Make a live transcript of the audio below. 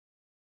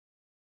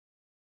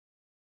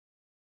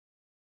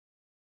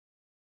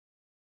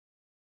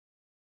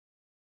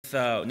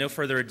with no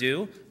further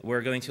ado,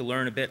 we're going to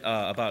learn a bit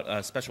about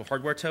a special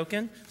hardware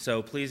token.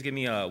 So please give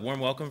me a warm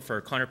welcome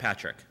for Conor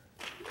Patrick.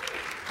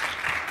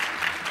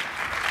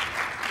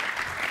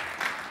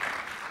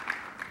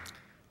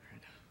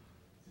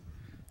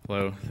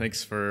 Hello,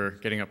 thanks for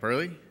getting up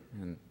early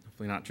and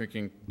hopefully not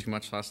drinking too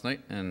much last night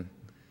and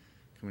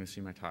coming to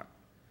see my talk.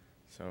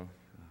 So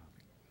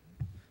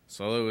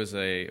Solo is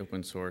a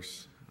open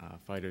source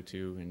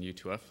FIDO2 and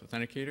U2F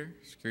authenticator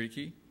security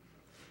key.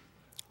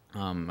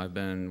 I've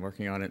been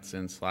working on it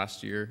since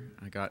last year.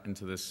 I got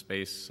into this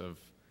space of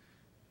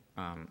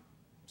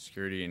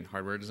security and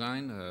hardware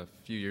design a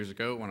few years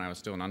ago when I was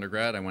still an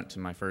undergrad. I went to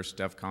my first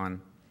DEF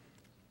CON.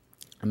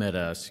 I met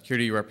a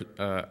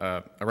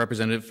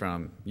representative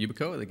from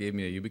Yubico. They gave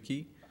me a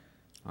YubiKey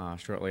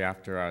shortly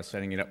after I was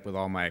setting it up with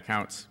all my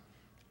accounts.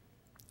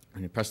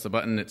 And you press the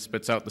button, it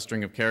spits out the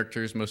string of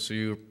characters most of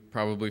you are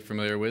probably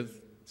familiar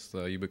with. It's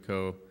the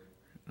Yubico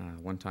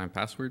one-time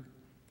password.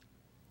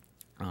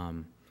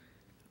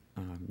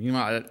 You know,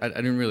 I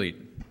didn't really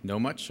know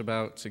much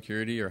about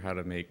security or how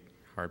to make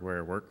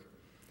hardware work.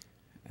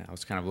 I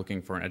was kind of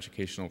looking for an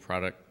educational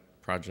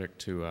project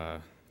to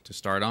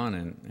start on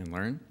and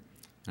learn.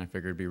 And I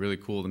figured it'd be really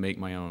cool to make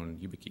my own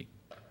YubiKey.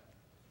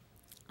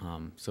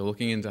 So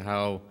looking into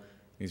how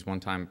these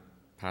one-time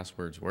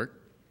passwords work,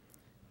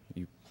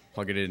 you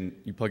plug it in.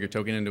 You plug your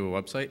token into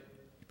a website.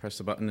 You press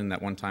the button, and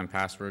that one-time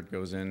password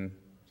goes in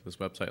to this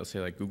website. Let's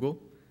say like Google.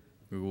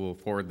 Google will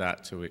forward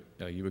that to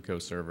a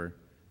Yubico server,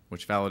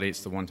 which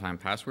validates the one-time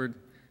password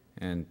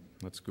and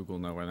lets Google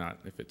know whether or not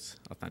if it's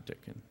authentic.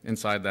 And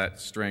inside that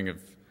string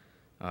of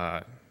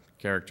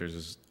characters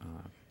is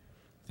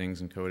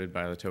things encoded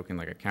by the token,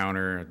 like a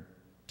counter, a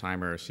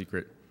timer, a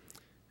secret.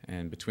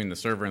 And between the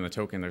server and the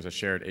token, there's a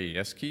shared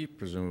AES key,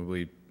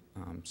 presumably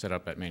set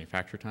up at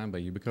manufacture time by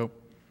Yubico.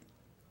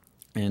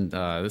 And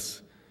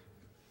this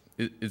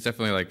is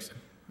definitely like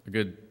a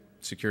good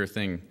secure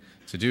thing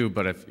to do,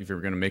 but if you're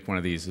going to make one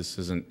of these, this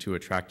isn't too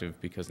attractive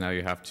because now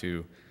you have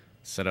to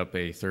set up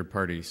a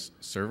third-party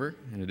server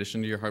in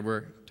addition to your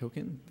hardware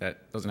token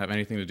that doesn't have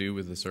anything to do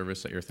with the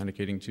service that you're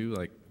authenticating to,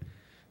 like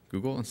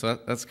Google. And so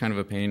that's kind of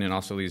a pain. And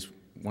also these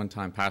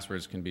one-time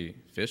passwords can be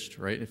phished,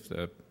 right? If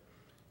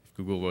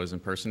Google was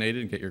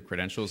impersonated and get your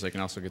credentials, they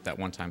can also get that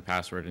one-time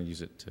password and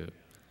use it to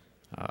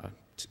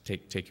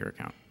take your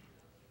account.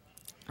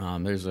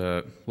 There's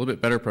a little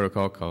bit better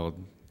protocol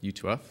called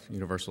U2F,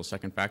 Universal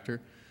Second Factor.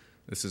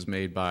 This is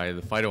made by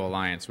the FIDO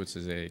Alliance, which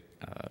is a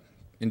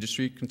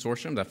industry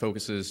consortium that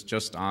focuses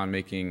just on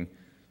making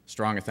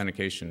strong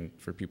authentication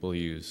for people to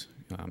use,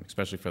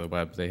 especially for the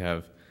web. They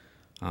have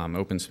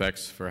open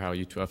specs for how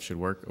U2F should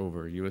work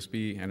over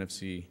USB,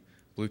 NFC,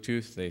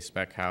 Bluetooth. They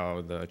spec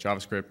how the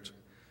JavaScript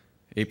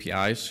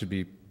APIs should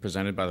be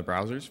presented by the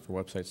browsers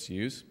for websites to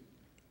use.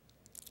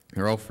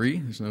 They're all free.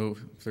 There's no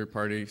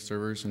third-party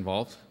servers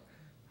involved.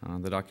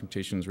 The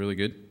documentation is really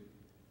good.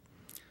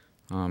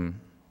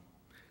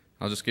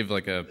 I'll just give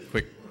like a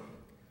quick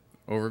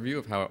overview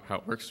of how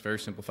it works, very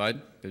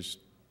simplified. There's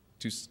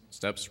two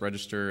steps,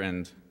 register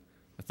and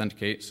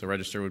authenticate. So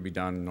register would be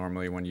done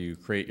normally when you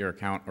create your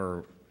account,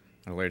 or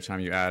at a later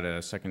time you add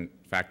a second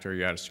factor,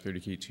 you add a security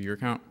key to your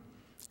account.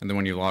 And then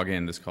when you log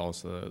in, this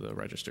calls the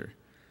register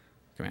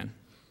command.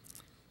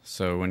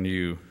 So when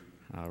you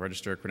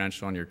register a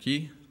credential on your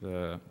key,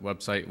 the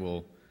website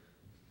will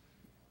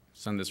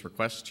send this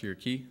request to your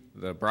key.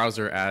 The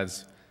browser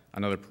adds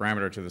another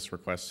parameter to this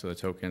request to the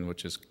token,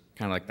 which is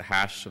kind of like the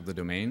hash of the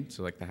domain,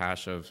 so like the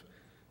hash of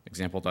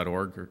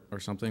example.org or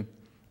something.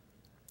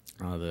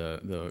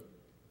 The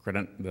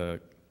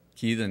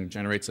key then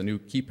generates a new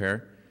key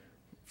pair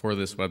for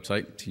this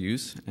website to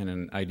use and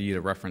an ID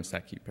to reference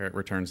that key pair. It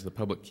returns the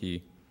public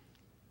key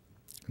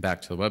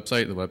back to the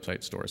website. The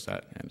website stores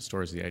that and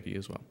stores the ID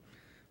as well.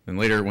 Then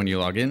later when you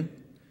log in,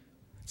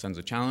 it sends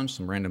a challenge,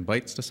 some random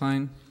bytes to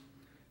sign,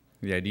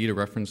 the ID to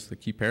reference the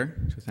key pair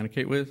to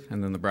authenticate with,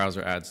 and then the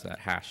browser adds that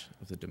hash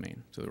of the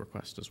domain to the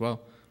request as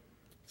well.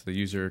 So the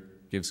user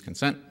gives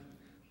consent,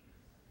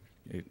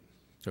 a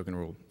token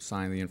will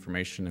sign the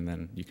information, and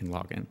then you can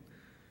log in.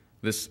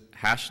 This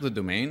hash of the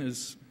domain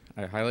is,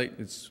 I highlight,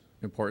 it's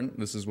important.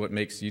 This is what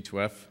makes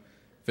U2F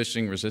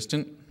phishing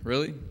resistant,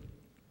 really.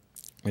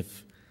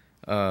 If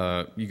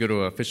you go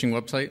to a phishing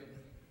website,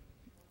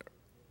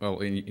 well,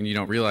 and you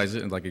don't realize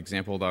it, like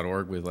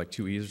example.org with like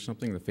 2 E's or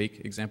something, the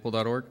fake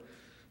example.org,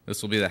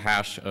 this will be the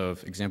hash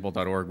of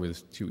example.org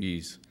with 2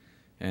 E's,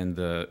 and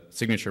the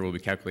signature will be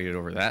calculated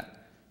over that.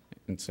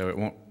 And so it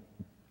won't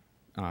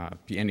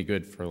be any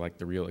good for like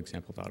the real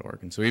example.org.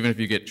 And so even if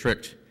you get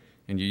tricked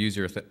and you use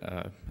your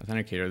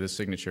authenticator, this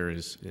signature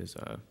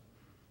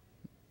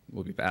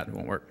will be bad. It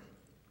won't work.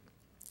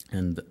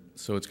 And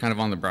so it's kind of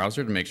on the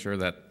browser to make sure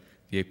that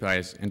the API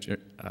is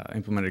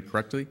implemented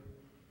correctly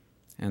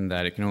and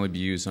that it can only be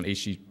used on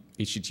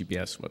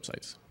HTTPS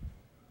websites.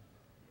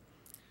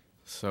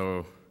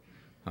 So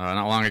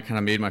not long ago, I kind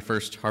of made my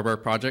first hardware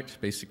project,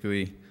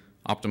 basically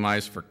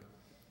optimized for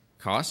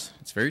cost.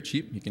 It's very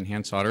cheap. You can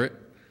hand solder it.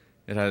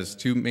 It has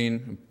two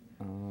main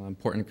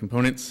important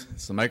components.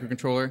 It's the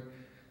microcontroller,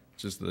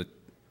 which is the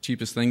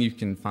cheapest thing you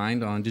can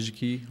find on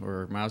DigiKey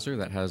or Mauser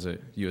that has a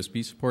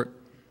USB support,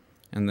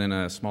 and then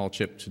a small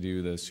chip to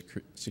do the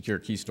secure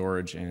key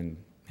storage and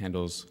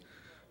handles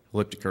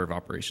elliptic curve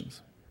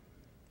operations.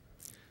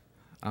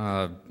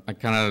 I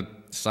kind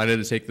of decided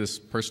to take this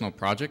personal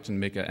project and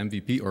make an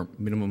MVP, or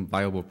minimum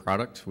viable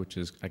product, which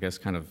is, I guess,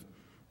 kind of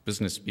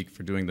business speak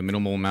for doing the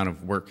minimal amount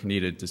of work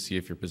needed to see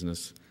if your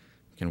business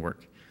can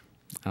work.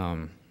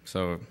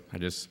 So I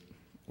just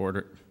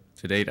ordered.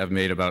 To date, I've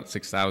made about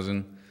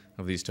 6,000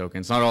 of these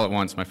tokens. Not all at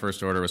once. My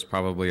first order was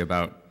probably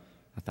about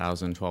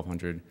 1,000,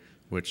 1,200,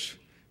 which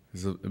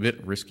is a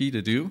bit risky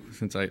to do,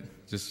 since I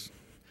just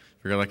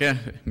figured like, yeah,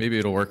 maybe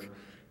it'll work,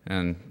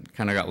 and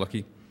kind of got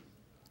lucky.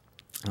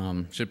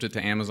 Shipped it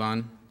to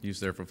Amazon, used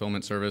their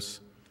fulfillment service.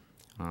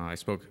 I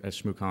spoke at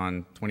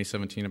ShmooCon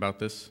 2017 about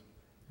this,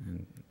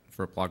 and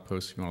for a blog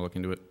post if you want to look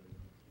into it.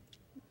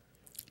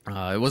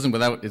 It wasn't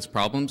without its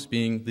problems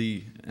being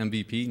the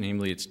MVP,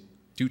 namely it's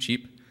too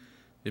cheap.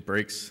 It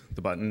breaks,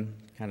 the button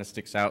kind of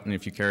sticks out, and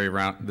if you carry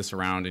this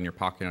around in your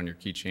pocket on your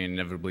keychain,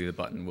 inevitably the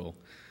button will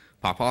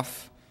pop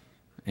off.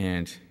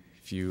 And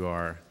if you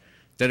are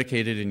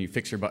dedicated and you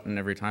fix your button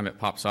every time it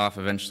pops off,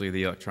 eventually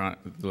the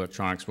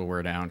electronics will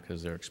wear down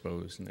because they're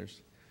exposed and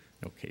there's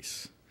no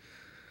case.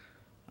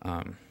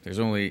 There's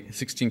only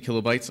 16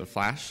 kilobytes of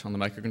flash on the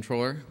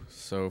microcontroller,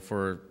 so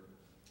for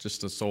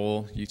just a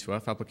sole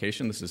U2F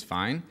application, this is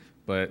fine,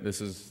 but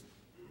this is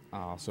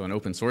also an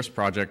open source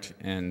project,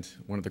 and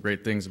one of the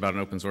great things about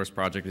an open source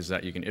project is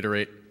that you can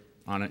iterate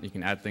on it, you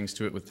can add things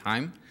to it with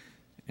time,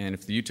 and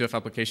if the U2F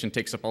application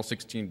takes up all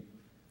 16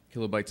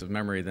 kilobytes of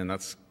memory, then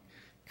that's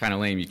kind of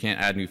lame. You can't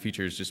add new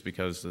features just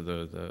because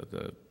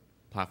the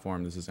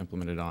platform this is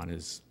implemented on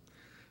is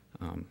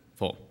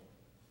full.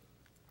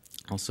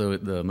 Also,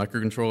 the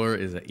microcontroller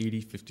is an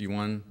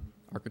 8051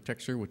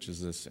 architecture, which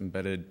is this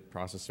embedded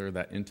processor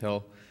that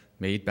Intel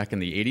made back in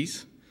the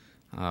 80s.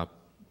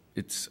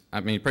 It's,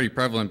 I mean, pretty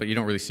prevalent, but you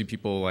don't really see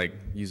people like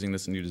using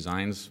this in new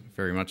designs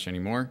very much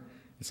anymore.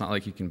 It's not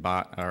like you can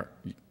buy or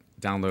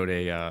download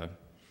a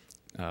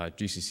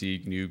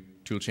GCC new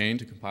toolchain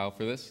to compile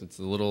for this. It's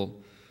a little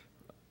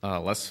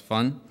less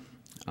fun,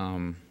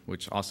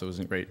 which also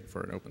isn't great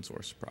for an open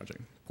source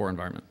project. Poor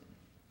environment.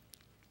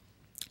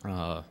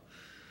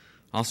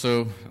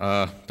 Also,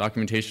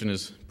 documentation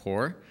is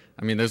poor.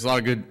 I mean, there's a lot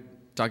of good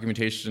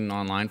documentation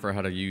online for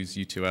how to use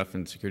U2F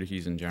and security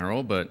keys in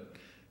general, but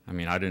I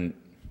mean, I didn't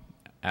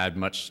add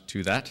much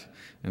to that.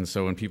 And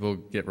so when people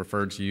get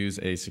referred to use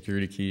a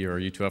security key or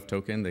a U2F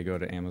token, they go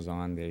to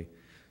Amazon. They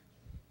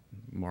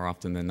more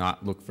often than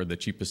not look for the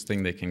cheapest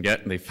thing they can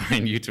get, and they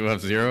find U2F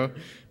Zero.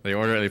 They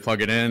order it, they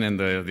plug it in, and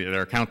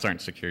their accounts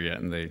aren't secure yet,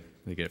 and they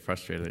get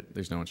frustrated.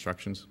 There's no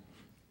instructions.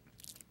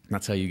 And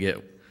that's how you get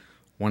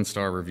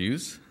one-star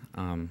reviews.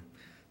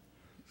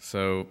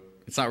 So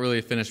it's not really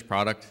a finished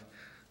product.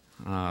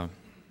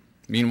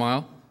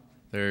 Meanwhile,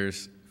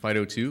 there's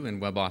FIDO2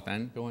 and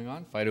WebAuthn going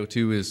on.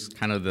 FIDO2 is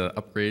kind of the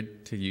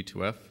upgrade to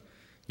U2F.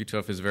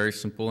 U2F is very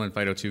simple, and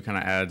FIDO2 kind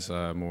of adds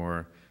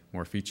more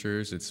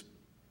features. It's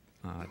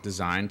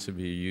designed to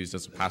be used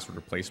as a password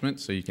replacement,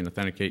 so you can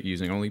authenticate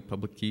using only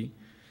public key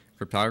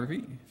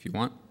cryptography if you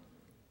want.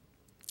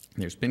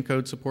 There's PIN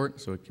code support,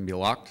 so it can be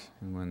locked,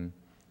 and when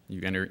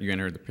you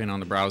enter the PIN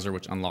on the browser,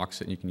 which unlocks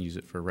it, and you can use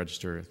it for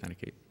register or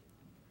authenticate.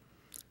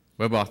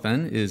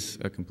 WebAuthn is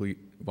a complete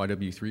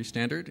YW3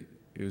 standard.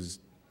 It was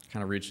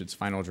kind of reached its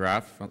final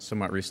draft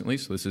somewhat recently,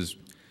 so this is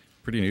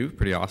pretty new,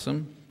 pretty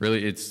awesome.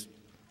 Really, its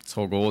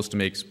whole goal is to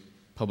make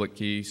public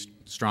key,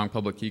 strong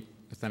public key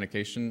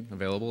authentication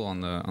available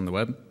on the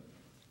web.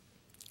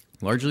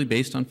 Largely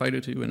based on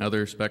FIDO2 and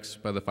other specs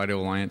by the FIDO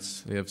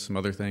Alliance. They have some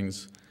other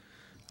things.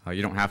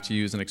 You don't have to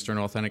use an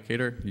external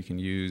authenticator. You can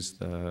use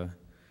the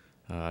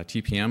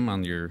TPM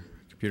on your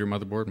computer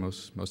motherboard.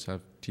 Most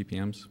have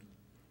TPMs.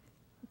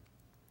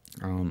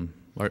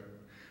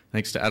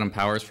 Thanks to Adam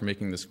Powers for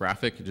making this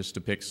graphic. It just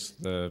depicts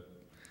the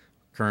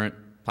current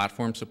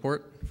platform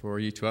support for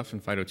U2F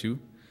and FIDO2.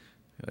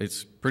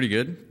 It's pretty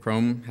good.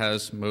 Chrome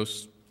has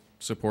most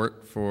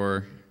support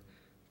for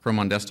Chrome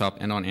on desktop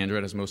and on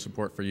Android has most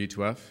support for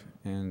U2F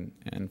and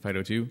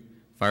FIDO2.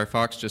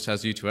 Firefox just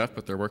has U2F,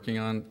 but they're working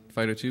on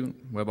FIDO2,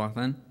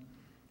 WebAuthn.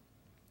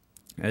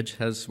 Edge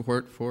has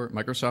support for,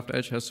 Microsoft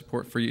Edge has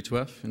support for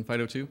U2F and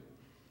FIDO2.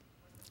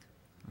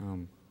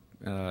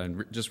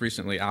 And just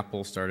recently,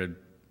 Apple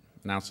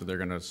announced that they're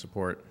going to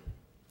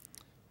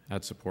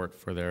add support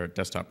for their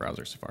desktop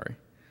browser, Safari.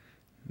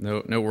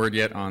 No word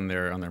yet on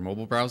their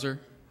mobile browser.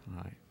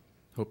 I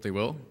hope they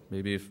will.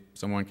 Maybe if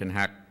someone can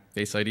hack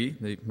Face ID,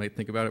 they might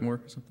think about it more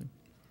or something.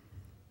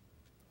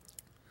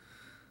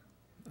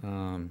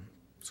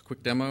 It's a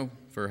quick demo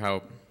for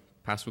how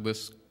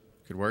passwordless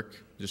could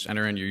work. Just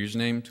enter in your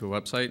username to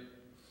a website,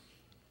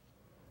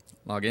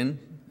 log in.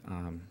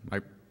 My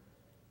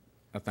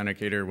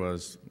authenticator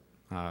was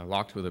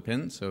locked with a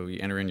PIN, so you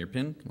enter in your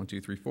PIN, 1,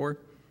 2, 3, 4.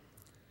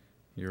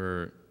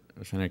 Your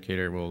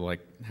authenticator will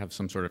have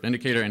some sort of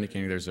indicator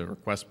indicating there's a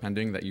request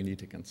pending that you need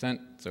to consent.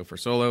 So for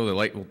solo, the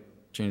light will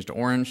change to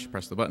orange,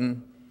 press the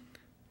button,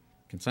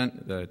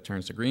 consent, it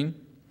turns to green.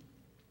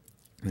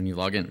 and you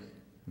log in.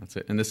 That's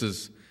it. And this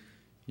is,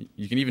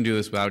 you can even do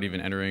this without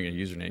even entering a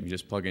username. You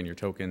just plug in your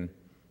token,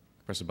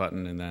 press a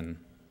button, and then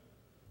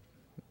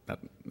that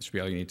should be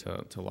all you need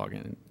to log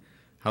in.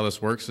 How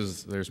this works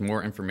is there's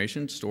more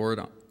information stored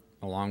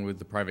along with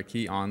the private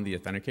key on the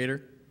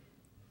authenticator.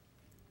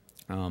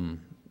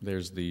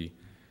 There's the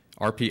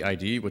RP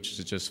ID, which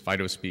is just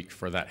FIDO speak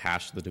for that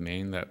hash of the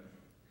domain that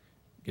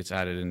gets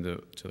added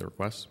into the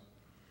request.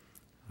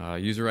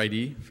 User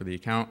ID for the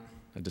account,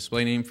 a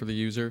display name for the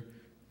user,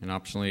 and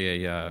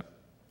optionally a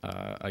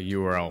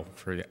URL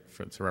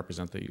to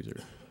represent the user,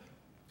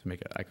 to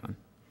make an icon.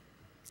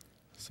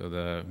 So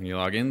when you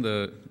log in,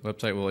 the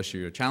website will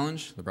issue a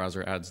challenge. The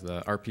browser adds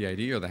the RP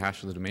ID, or the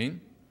hash of the domain.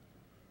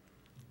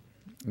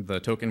 The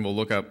token will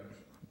look up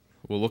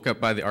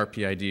by the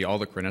RP ID all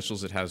the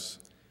credentials it has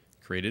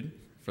created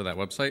for that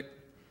website,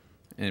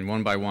 and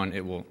one by one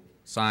it will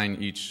sign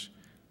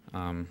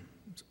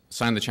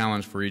the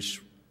challenge for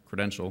each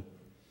credential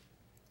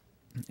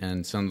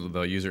and send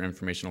the user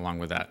information along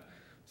with that.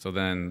 So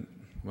then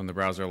when the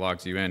browser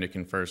logs you in, it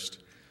can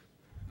first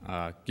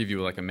give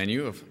you like a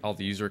menu of all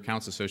the user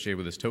accounts associated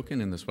with this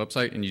token in this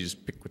website, and you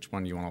just pick which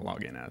one you want to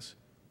log in as.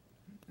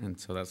 And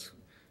so that's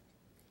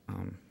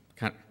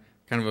kind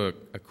of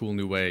a cool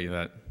new way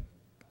that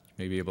you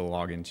may be able to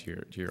log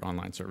into your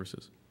online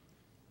services.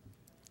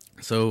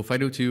 So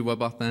FIDO2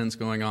 WebAuthn is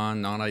going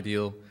on,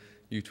 non-ideal,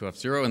 U2F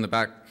Zero. In the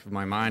back of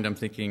my mind, I'm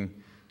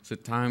thinking, is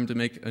it time to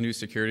make a new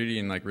security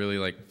and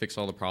really fix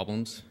all the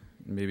problems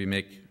and maybe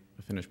make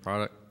a finished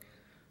product?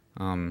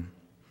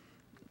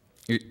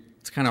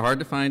 It's kind of hard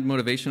to find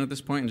motivation at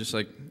this point and just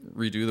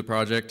redo the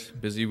project,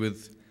 busy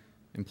with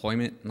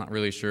employment, not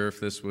really sure if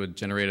this would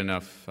generate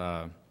enough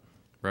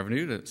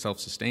revenue to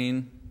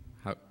self-sustain.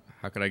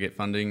 How could I get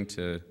funding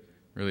to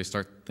really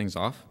start things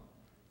off?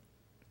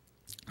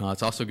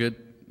 It's also good,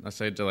 I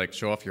say, to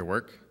show off your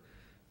work.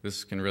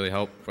 This can really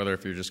help, whether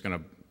if you're just going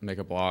to make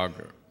a blog,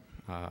 or,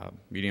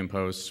 Medium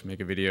post,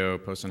 make a video,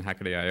 post on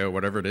Hackaday.io,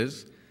 whatever it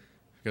is.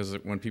 Because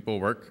when people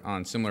work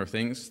on similar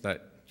things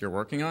that you're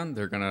working on,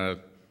 they're going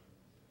to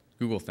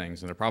Google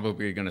things, and they're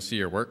probably going to see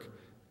your work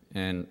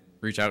and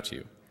reach out to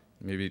you.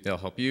 Maybe they'll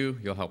help you,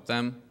 you'll help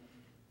them.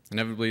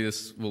 Inevitably,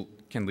 this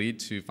can lead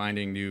to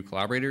finding new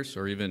collaborators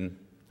or even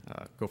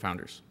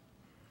co-founders.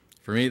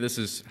 For me, this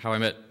is how I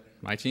met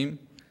my team.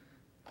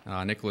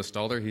 Nicholas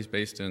Stalder, he's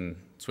based in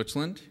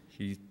Switzerland.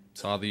 He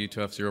saw the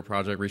U2F Zero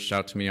project, reached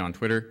out to me on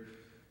Twitter.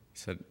 He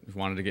said he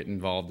wanted to get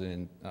involved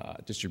in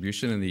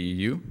distribution in the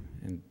EU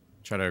and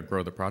try to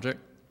grow the project.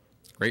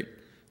 Great.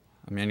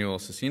 Emmanuel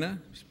Cecina,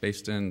 he's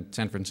based in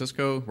San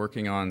Francisco,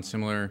 working on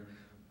similar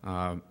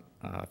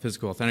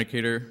physical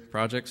authenticator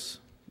projects.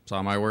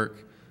 Saw my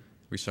work.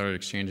 We started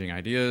exchanging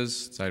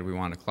ideas, decided we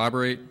wanted to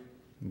collaborate,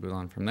 and moved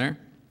on from there.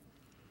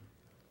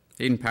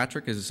 Hayden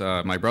Patrick is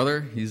my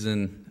brother. He's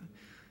in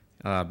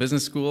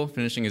business school,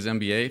 finishing his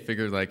MBA.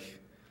 Figured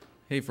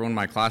hey, for one of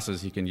my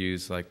classes, he can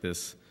use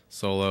this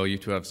solo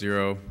U2F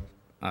Zero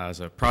as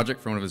a project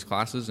for one of his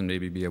classes and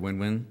maybe be a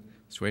win-win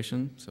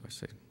situation. So I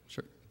say,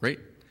 sure, great.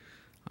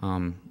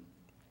 To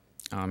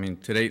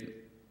date,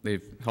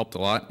 they've helped a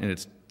lot, and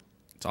it's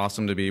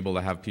awesome to be able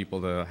to have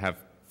people to have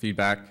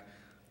feedback,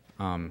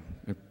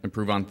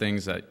 improve on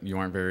things that you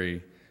aren't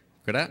very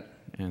good at,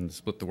 and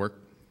split the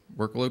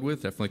workload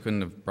with. Definitely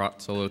couldn't have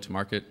brought Solo to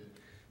market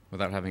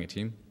without having a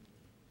team.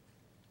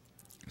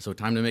 So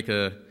time to make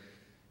a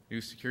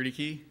new security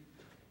key?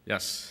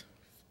 Yes.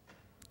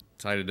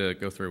 Decided to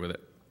go through with it.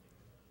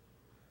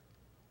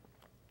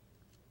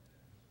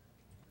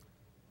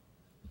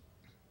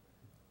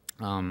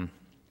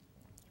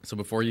 So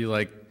before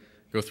you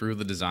go through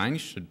the design, you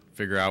should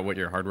figure out what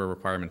your hardware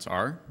requirements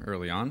are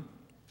early on,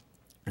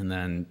 and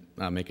then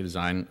make a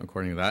design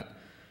according to that.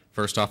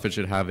 First off, it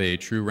should have a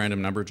true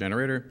random number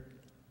generator,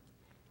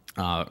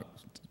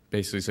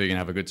 basically so you can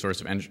have a good source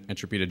of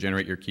entropy to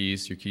generate your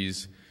keys. Your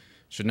keys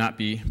should not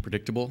be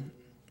predictable.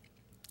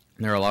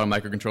 And there are a lot of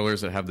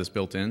microcontrollers that have this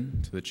built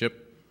in to the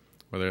chip,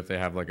 whether if they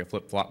have a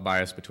flip-flop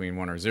bias between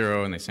 1 or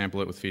 0 and they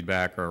sample it with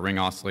feedback, or a ring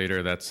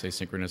oscillator that's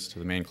asynchronous to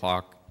the main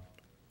clock.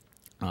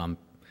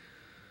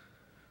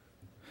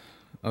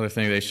 Other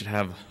thing, they should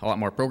have a lot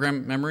more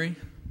program memory.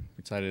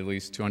 We decided at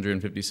least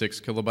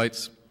 256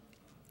 kilobytes.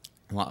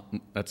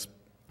 That's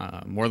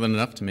more than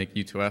enough to make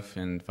U2F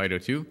and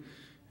FIDO2,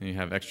 and you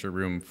have extra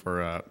room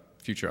for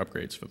future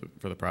upgrades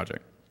for the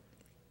project.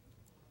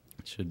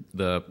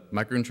 The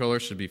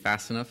microcontroller should be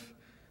fast enough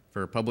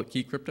for public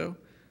key crypto,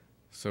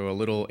 so a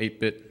little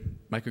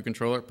 8-bit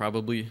microcontroller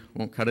probably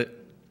won't cut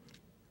it,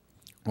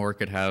 or it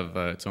could have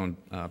its own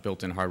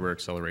built-in hardware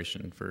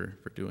acceleration for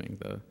doing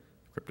the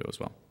crypto as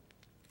well.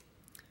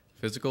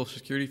 Physical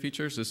security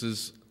features, this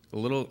is a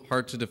little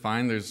hard to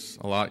define. There's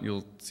a lot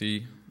you'll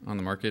see on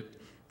the market.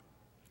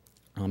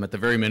 At the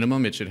very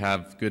minimum, it should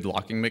have good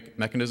locking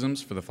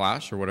mechanisms for the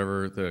flash or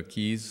whatever the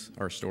keys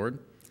are stored.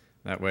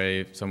 That way,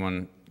 if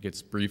someone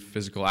gets brief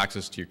physical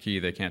access to your key,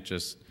 they can't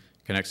just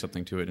connect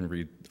something to it and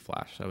read the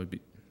flash. That would be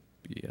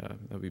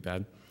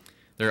bad.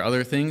 There are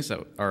other things that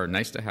are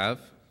nice to have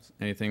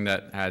anything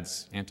that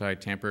adds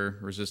anti-tamper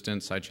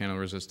resistance, side channel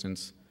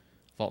resistance,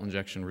 fault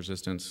injection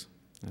resistance.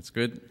 That's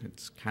good.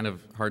 It's kind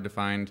of hard to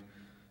find,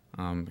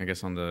 I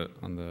guess, on the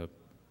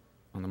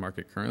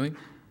market currently.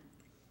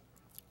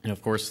 And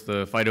of course,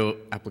 the FIDO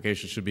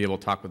application should be able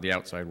to talk with the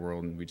outside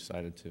world, and we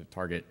decided to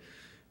target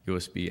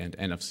USB and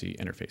NFC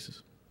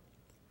interfaces.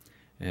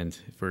 And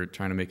if we're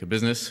trying to make a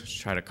business,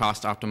 try to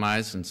cost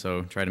optimize, and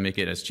so try to make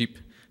it as cheap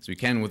as we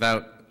can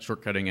without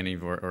shortcutting any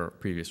of our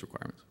previous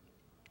requirements.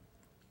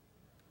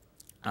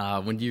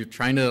 When you're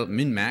trying to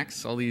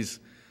min-max all these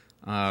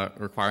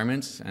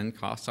requirements and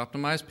cost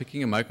optimize,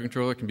 picking a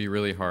microcontroller can be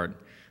really hard.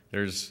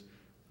 There's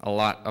a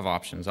lot of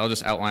options. I'll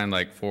just outline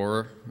like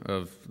 4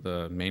 of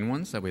the main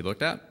ones that we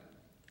looked at.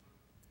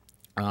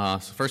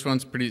 So first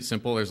one's pretty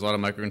simple. There's a lot of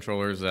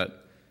microcontrollers that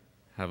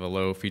have a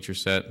low feature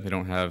set. They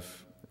don't have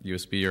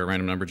USB or a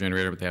random number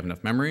generator, but they have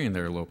enough memory and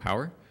they're low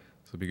power.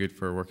 So it'll be good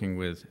for working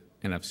with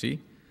NFC.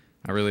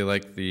 I really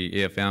like the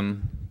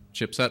AFM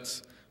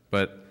chipsets,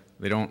 but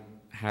they don't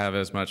have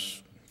as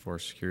much for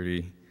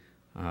security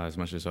as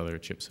much as other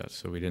chipsets.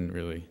 So we didn't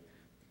really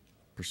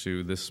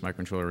pursue this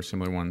microcontroller or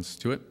similar ones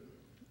to it.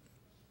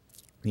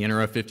 The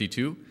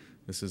NRF52,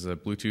 this is a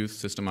Bluetooth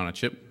system on a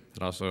chip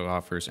that also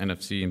offers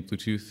NFC and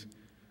Bluetooth,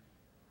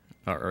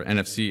 or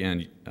NFC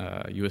and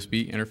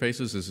USB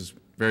interfaces. This is a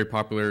very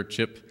popular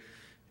chip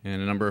in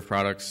a number of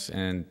products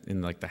and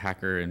in like the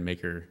hacker and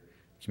maker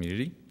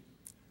community.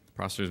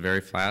 The processor is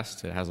very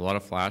fast. It has a lot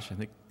of flash. I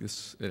think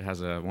it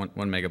has a 1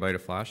 megabyte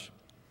of flash.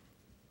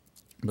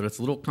 But it's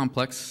a little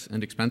complex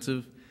and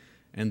expensive,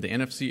 and the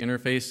NFC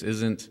interface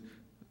isn't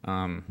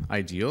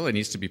ideal. It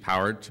needs to be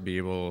powered to be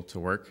able to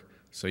work.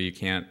 So you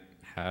can't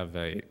have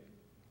a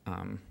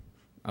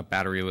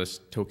batteryless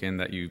token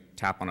that you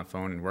tap on a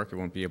phone and work. It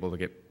won't be able to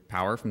get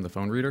power from the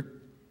phone reader.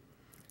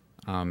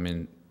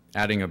 And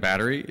adding a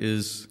battery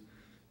is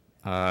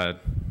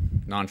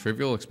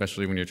non-trivial,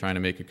 especially when you're trying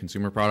to make a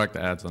consumer product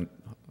that adds a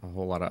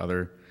whole lot of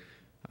other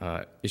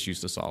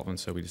issues to solve. And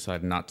so we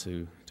decided not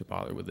to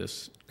bother with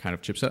this kind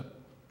of chipset.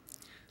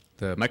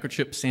 The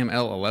microchip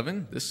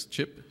SAM-L11, this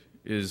chip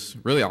is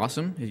really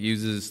awesome. It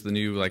uses the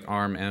new like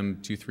ARM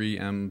M23,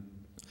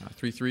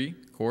 M33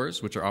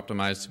 cores, which are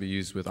optimized to be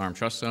used with ARM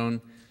Trust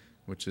Zone,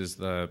 which is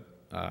the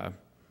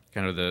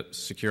kind of the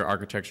secure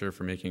architecture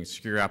for making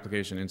secure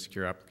application,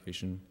 insecure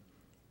application,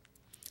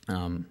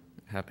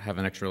 have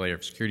an extra layer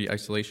of security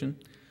isolation.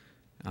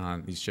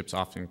 These chips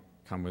often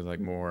come with like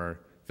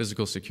more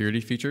physical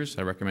security features.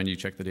 I recommend you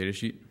check the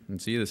datasheet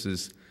and see. This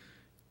is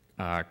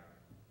kind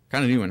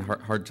of new and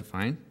hard to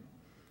find.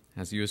 It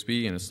has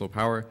USB and it's low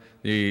power.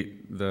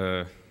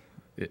 It's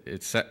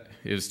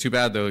too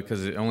bad though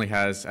because it only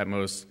has at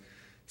most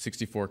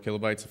 64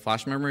 kilobytes of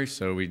flash memory,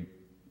 so we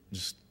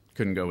just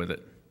couldn't go with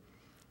it.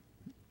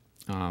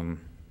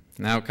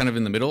 Now, kind of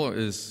in the middle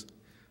is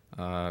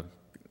the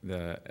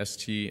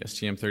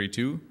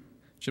STM32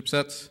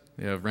 chipsets.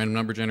 They have random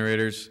number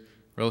generators,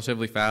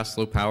 relatively fast,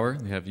 low power.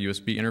 They have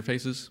USB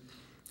interfaces,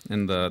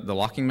 and the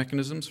locking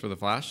mechanisms for the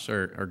flash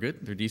are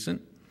good. They're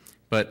decent,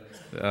 but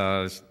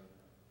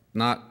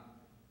not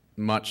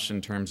much in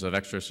terms of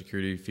extra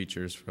security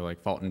features for like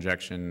fault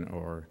injection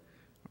or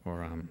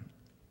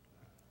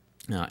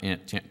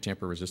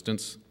tamper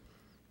resistance.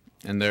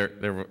 And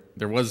there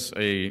was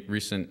a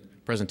recent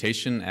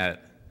presentation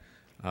at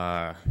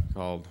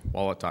called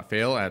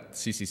wallet.fail at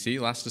CCC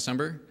last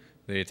December.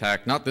 They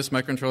attacked not this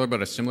microcontroller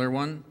but a similar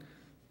one,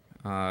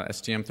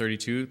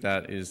 STM32,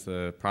 that is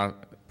the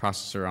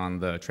processor on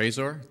the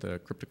Trezor, the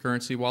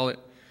cryptocurrency wallet.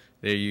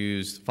 They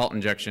used fault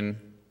injection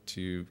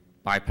to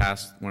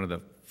bypass one of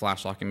the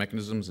flash locking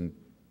mechanisms and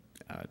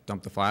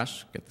dump the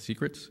flash, get the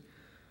secrets,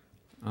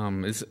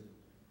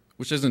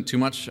 which isn't too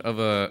much of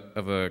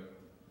a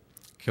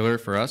killer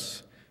for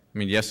us. I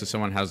mean, yes, if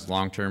someone has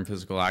long-term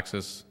physical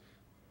access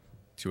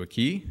to a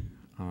key,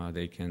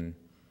 they can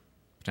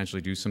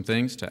potentially do some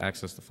things to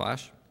access the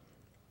flash.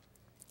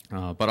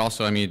 But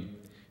also, I mean,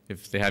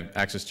 if they have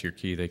access to your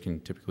key, they can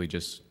typically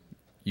just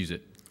use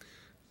it.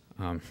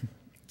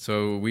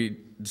 So we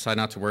decided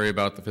not to worry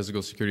about the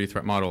physical security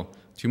threat model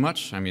too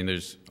much. I mean,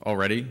 there's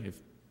already, if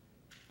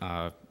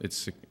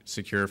it's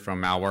secure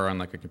from malware on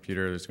like a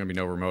computer, there's going to be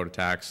no remote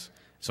attacks.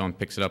 If someone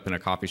picks it up in a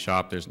coffee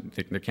shop,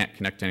 they can't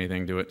connect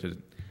anything to it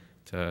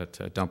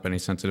to dump any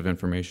sensitive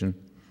information.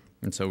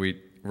 And so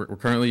we're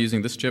currently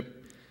using this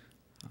chip.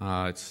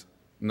 It's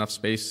enough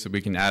space so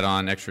we can add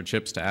on extra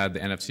chips to add the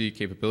NFC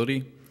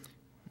capability.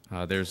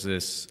 There's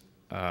this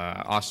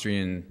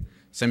Austrian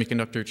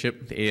semiconductor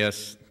chip, the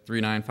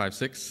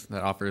AS3956,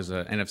 that offers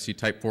an NFC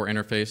Type 4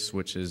 interface,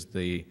 which is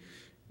the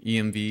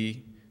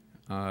EMV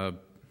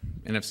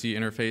NFC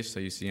interface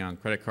that you see on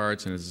credit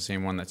cards, and is the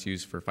same one that's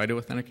used for FIDO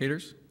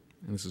authenticators.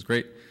 And this is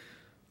great.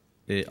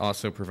 It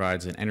also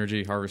provides an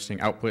energy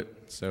harvesting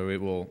output, so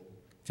it will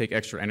take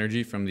extra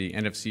energy from the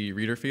NFC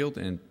reader field,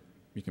 and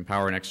you can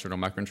power an external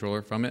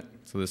microcontroller from it.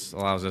 So this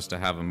allows us to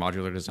have a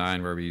modular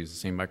design where we use the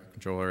same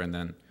microcontroller, and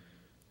then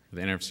for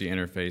the NFC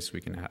interface,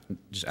 we can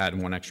just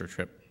add one extra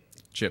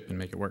chip and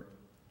make it work.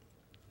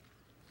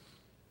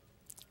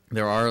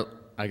 There are,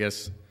 I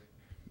guess,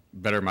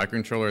 better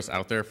microcontrollers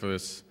out there for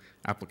this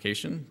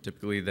application.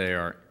 Typically, they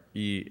are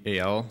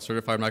EAL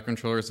certified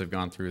microcontrollers. They've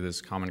gone through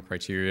this common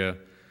criteria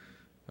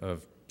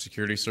of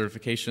security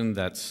certification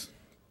that's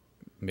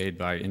made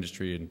by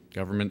industry and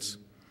governments.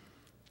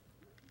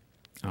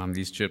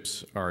 These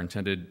chips are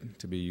intended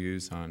to be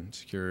used on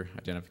secure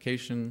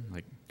identification,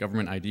 like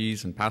government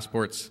IDs and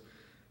passports,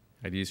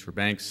 IDs for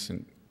banks,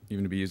 and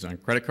even to be used on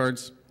credit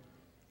cards.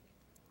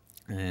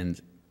 And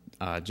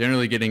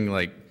generally getting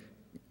like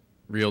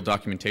real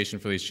documentation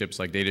for these chips,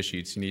 like data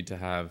sheets, you need to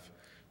have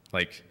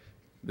like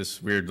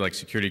this weird like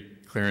security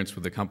clearance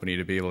with the company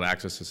to be able to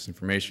access this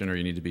information, or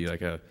you need to be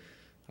like a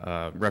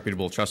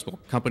reputable, trustable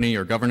company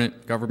or government.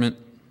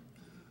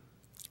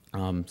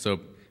 So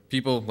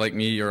people like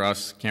me or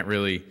us can't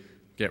really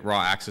get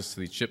raw access to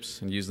these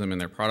chips and use them in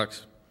their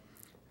products.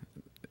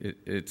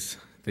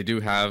 They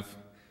do have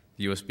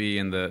the USB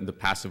and the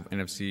passive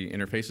NFC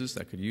interfaces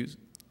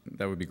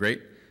that would be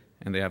great,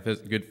 and they have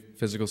good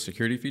physical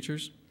security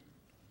features.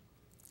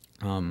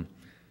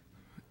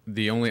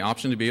 The only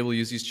option to be able to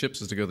use these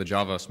chips is to go the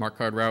Java smart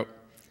card route,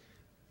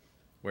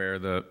 where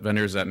the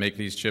vendors that make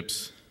these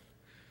chips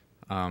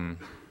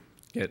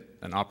get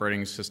an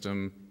operating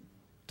system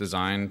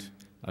designed,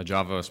 a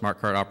Java smart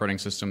card operating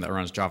system that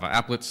runs Java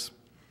applets,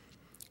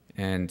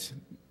 and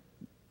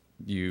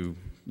you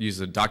use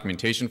the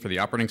documentation for the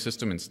operating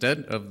system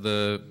instead of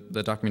the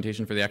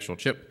documentation for the actual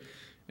chip.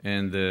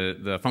 And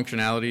the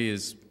functionality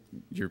is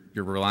you're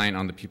relying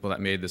on the people that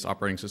made this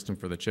operating system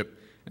for the chip.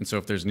 And so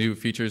if there's new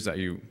features that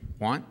you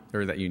want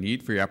or that you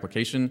need for your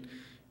application,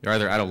 you're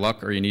either out of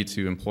luck or you need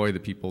to employ the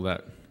people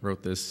that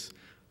wrote this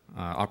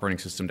operating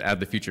system to add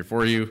the feature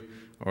for you,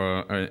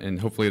 and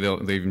hopefully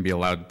they'll even be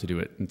allowed to do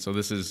it. And so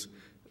this is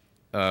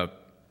a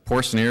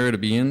poor scenario to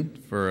be in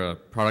for a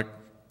product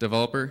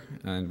developer,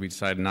 and we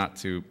decided not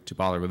to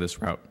bother with this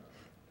route.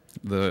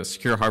 The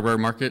secure hardware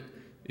market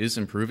is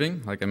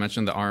improving. Like I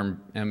mentioned, the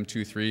ARM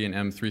M23 and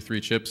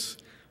M33 chips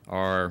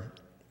are,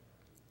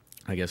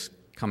 I guess,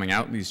 coming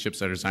out. These chips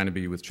that are designed to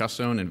be with trust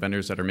zone, and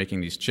vendors that are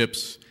making these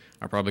chips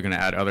are probably going to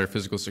add other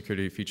physical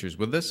security features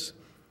with this,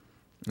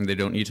 and they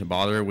don't need to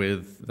bother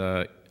with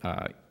the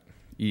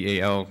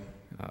EAL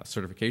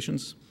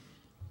certifications.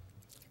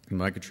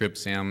 Microchip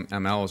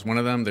SAM-ML is one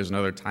of them. There's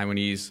another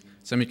Taiwanese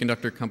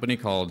semiconductor company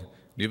called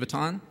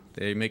WebAuthn.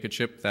 They make a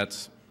chip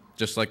that's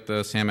just like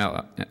the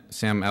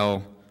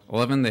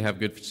SAM-L11. They have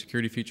good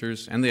security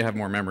features, and they have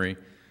more memory.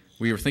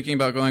 We were thinking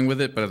about going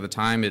with it, but at the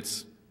time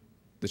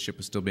the chip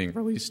was still being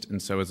released,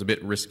 and so it's a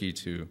bit risky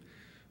to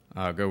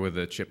go with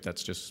a chip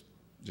that's just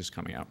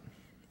coming out.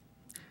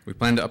 We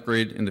plan to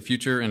upgrade in the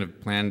future and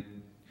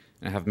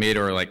have made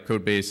our like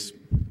code base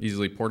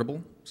easily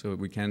portable, so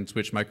we can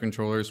switch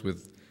microcontrollers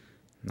with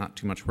not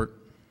too much work.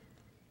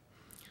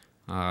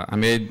 I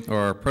made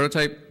our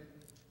prototype,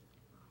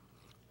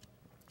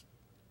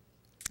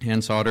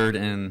 hand soldered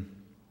and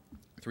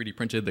 3D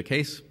printed the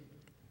case.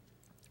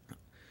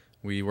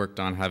 We worked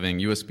on having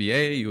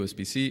USB-A,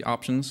 USB-C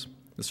options.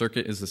 The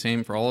circuit is the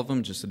same for all of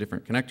them, just a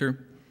different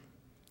connector.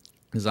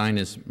 Design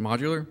is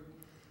modular.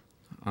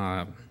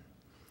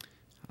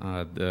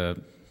 The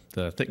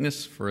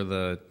thickness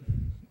for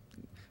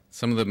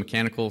some of the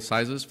mechanical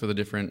sizes for the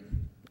different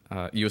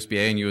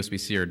USB-A and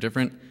USB-C are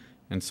different,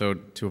 and so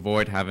to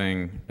avoid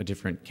having a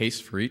different case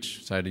for each,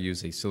 decided to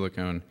use a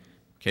silicone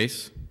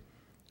case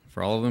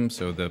for all of them,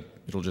 so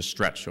it'll just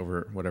stretch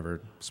over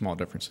whatever small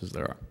differences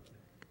there are.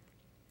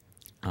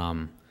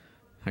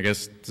 I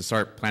guess to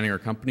start planning our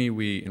company,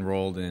 we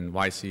enrolled in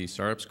YC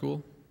Startup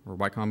School, or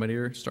Y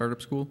Combinator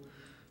Startup School.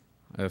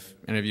 If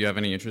any of you have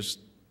any interest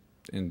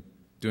in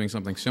doing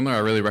something similar, I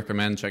really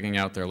recommend checking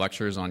out their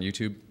lectures on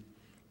YouTube.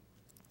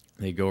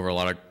 They go over a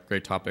lot of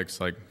great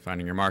topics like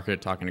finding your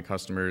market, talking to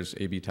customers,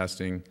 A/B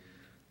testing.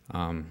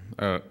 A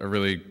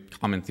really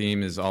common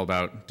theme is all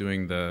about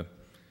doing the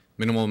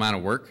minimal amount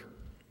of work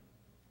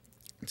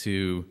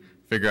to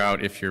figure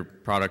out if your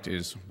product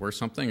is worth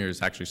something or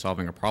is actually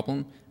solving a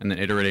problem, and then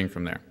iterating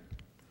from there.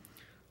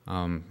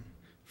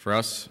 For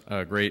us,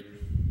 a great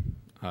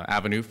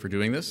avenue for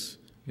doing this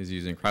is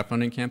using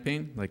crowdfunding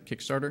campaign like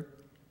Kickstarter.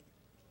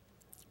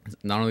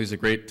 Not only is it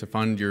great to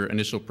fund your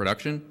initial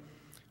production,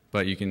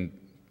 but you can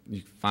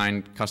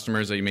find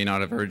customers that you may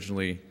not have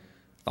originally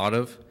thought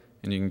of,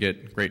 and you can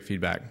get great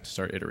feedback to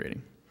start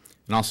iterating.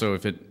 And also,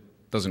 if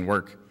it doesn't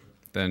work,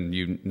 then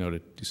you know to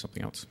do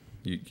something else.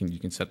 You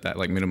can set that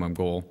like minimum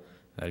goal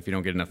that if you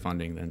don't get enough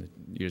funding, then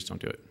you just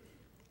don't do it.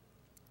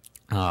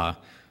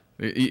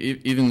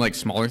 Even like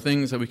smaller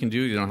things that we can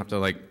do, you don't have to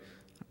like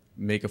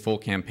make a full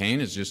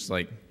campaign. It's just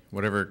like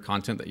whatever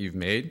content that you've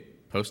made,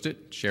 post it,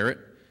 share it.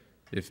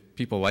 If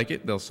people like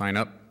it, they'll sign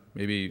up,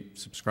 maybe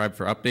subscribe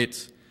for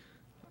updates.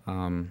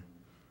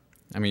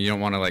 I mean, you don't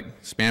want to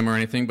like spam or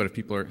anything, but if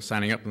people are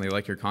signing up and they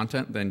like your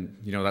content, then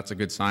you know that's a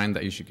good sign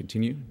that you should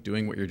continue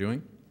doing what you're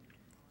doing.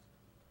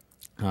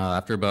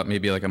 After about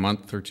maybe like a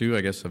month or two,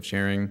 I guess, of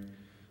sharing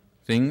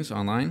things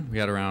online, we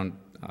had around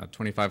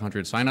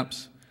 2,500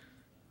 signups.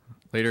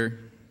 Later,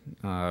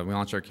 we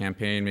launched our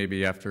campaign.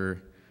 Maybe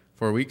after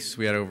 4 weeks,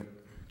 we had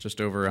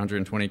just over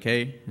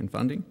 120K in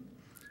funding.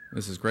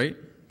 This is great.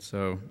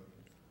 So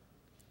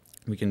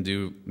we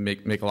can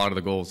make a lot of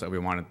the goals that we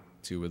wanted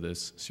to with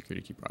this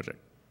security key project.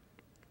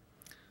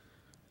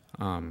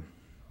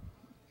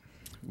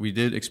 We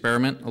did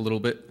experiment a little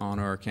bit on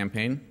our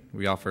campaign.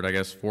 We offered, I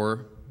guess,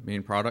 4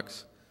 main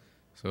products.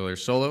 So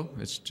there's Solo.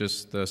 It's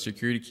just the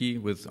security key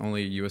with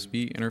only a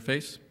USB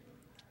interface.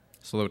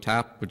 Solo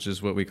Tap, which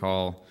is what we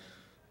call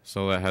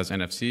Solo that has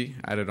NFC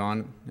added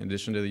on in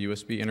addition to the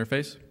USB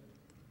interface.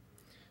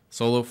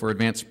 Solo for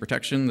advanced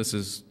protection. This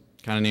is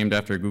kind of named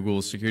after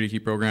Google's security key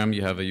program.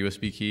 You have a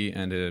USB key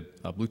and a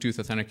Bluetooth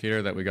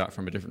authenticator that we got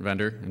from a different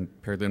vendor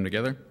and paired them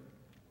together.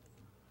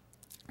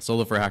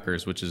 Solo for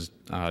hackers, which is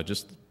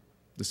just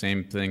the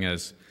same thing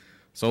as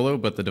Solo,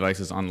 but the device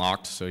is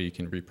unlocked, so you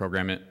can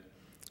reprogram it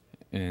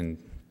and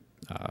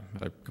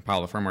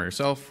compile the firmware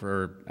yourself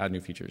or add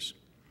new features.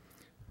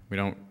 We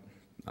don't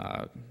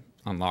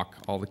unlock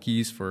all the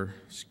keys for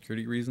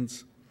security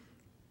reasons.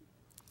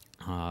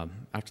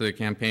 After the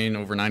campaign,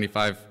 over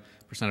 95%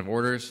 of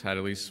orders had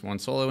at least one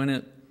Solo in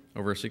it.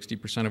 Over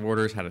 60% of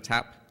orders had a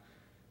tap.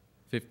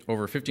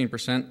 Over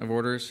 15% of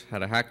orders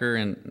had a hacker,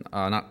 and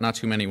not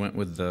too many went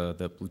with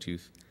the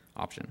Bluetooth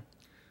option.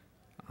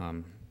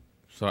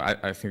 So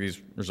I think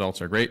these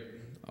results are great.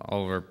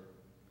 All of our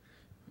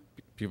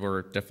people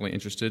are definitely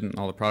interested in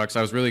all the products.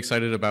 I was really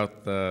excited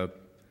about the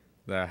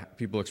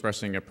people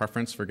expressing a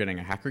preference for getting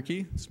a hacker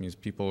key. This means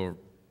people are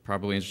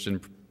probably interested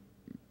in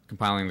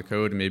compiling the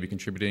code and maybe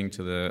contributing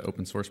to the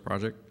open source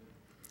project.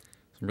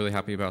 So I'm really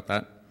happy about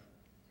that.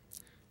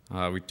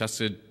 We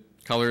tested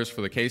colors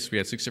for the case. We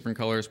had 6 different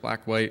colors: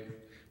 black, white,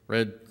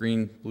 red,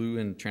 green, blue,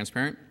 and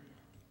transparent.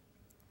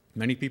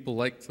 Many people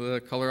liked the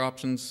color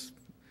options.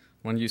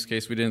 One use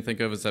case we didn't think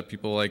of is that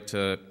people like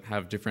to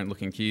have different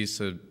looking keys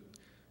to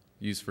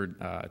use for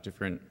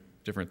different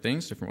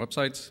things, different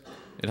websites.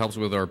 It helps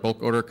with our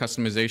bulk order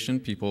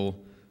customization. People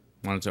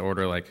wanted to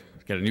order, like,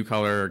 get a new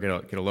color or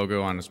get a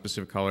logo on a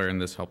specific color,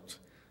 and this helped,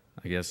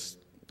 I guess,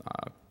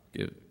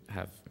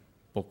 have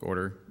bulk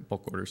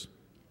orders.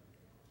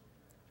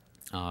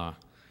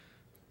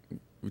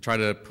 We try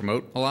to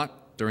promote a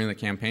lot during the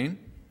campaign,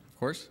 of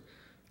course.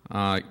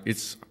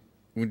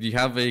 When you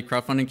have a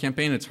crowdfunding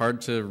campaign, it's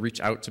hard to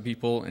reach out to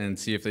people and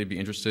see if they'd be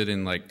interested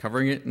in, like,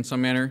 covering it in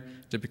some manner.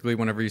 Typically,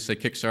 whenever you say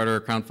Kickstarter or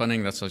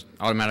crowdfunding, that's an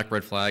automatic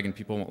red flag and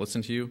people won't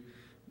listen to you.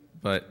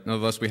 But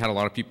nonetheless, we had a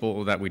lot of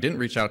people that we didn't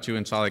reach out to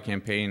and saw the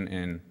campaign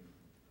and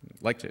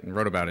liked it and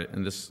wrote about it,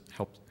 and this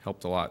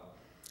helped a lot.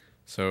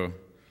 So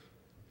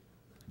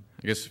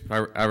I guess if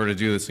I were to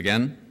do this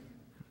again,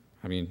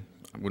 I mean,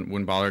 I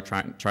wouldn't bother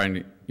trying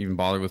to even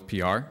bother with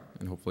PR,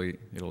 and hopefully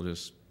it'll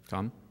just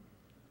come.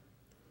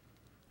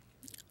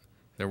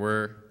 There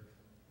were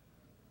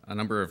a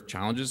number of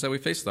challenges that we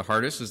faced. The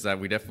hardest is that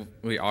we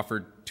definitely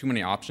offered too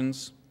many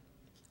options.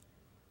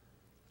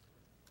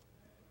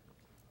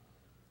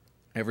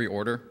 Every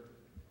order,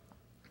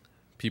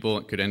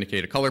 people could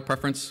indicate a color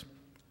preference.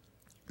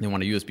 They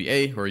want a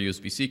USB-A or a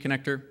USB-C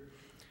connector,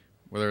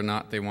 whether or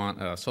not they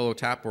want a Solo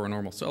Tap or a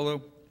normal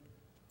Solo.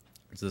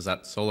 Does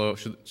that Solo,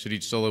 should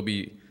each Solo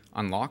be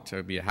unlocked? Or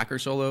would be a hacker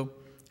Solo?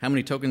 How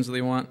many tokens do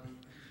they want?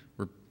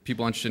 Were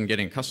people interested in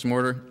getting a custom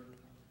order?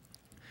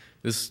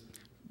 This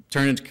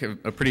turned into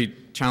a pretty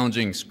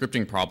challenging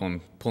scripting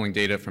problem, pulling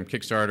data from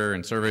Kickstarter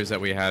and surveys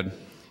that we had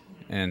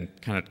and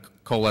kind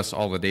of coalesce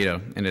all the data.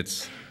 And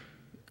it's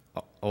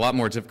a lot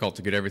more difficult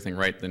to get everything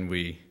right than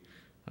we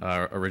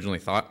originally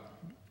thought.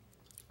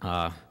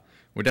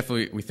 We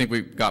think we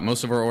got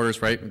most of our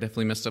orders right. We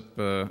definitely messed up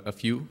a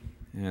few,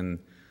 and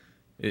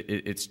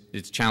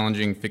it's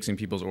challenging fixing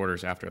people's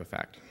orders after the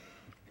fact.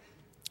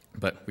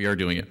 But we are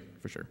doing it,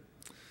 for sure.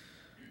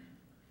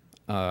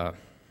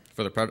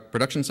 For the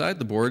production side,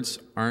 the boards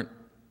aren't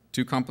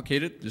too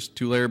complicated, just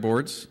 2-layer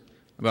boards,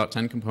 about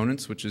 10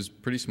 components, which is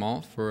pretty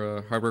small for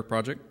a hardware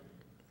project.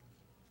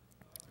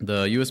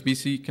 The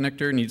USB-C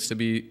connector needs to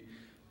be,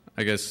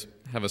 I guess,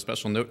 have a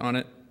special note on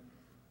it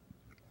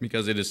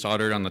because it is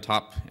soldered on the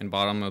top and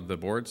bottom of the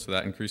board, so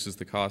that increases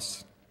the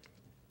cost.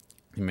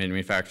 The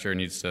manufacturer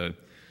needs to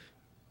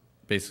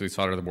basically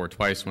solder the board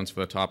twice, once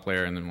for the top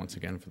layer and then once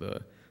again for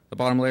the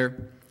bottom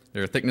layer.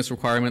 There are thickness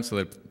requirements so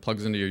that it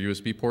plugs into your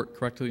USB port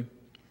correctly.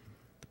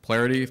 The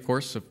polarity, of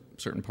course, of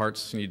certain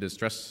parts, you need to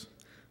stress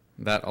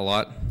that a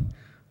lot.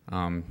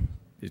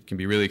 It can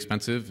be really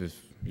expensive if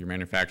your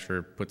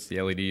manufacturer puts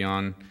the LED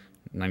on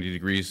 90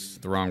 degrees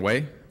the wrong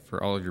way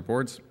for all of your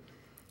boards.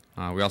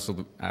 We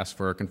also ask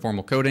for a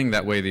conformal coating.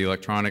 That way the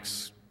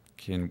electronics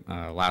can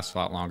last a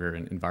lot longer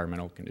in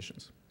environmental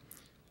conditions.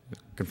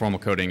 Conformal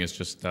coating is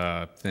just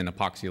a thin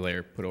epoxy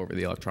layer put over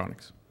the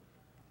electronics.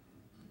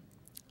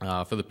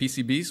 For the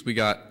PCBs, we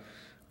got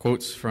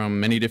quotes from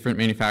many different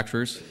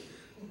manufacturers.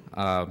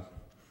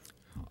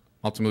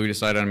 Ultimately, we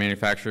decided on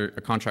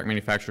a contract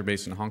manufacturer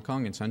based in Hong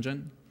Kong, in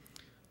Shenzhen.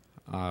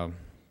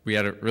 We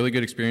had a really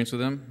good experience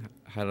with them.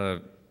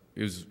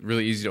 It was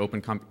really easy to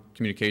open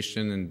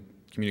communication and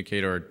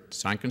communicate our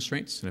design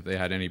constraints, and if they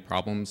had any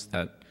problems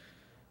that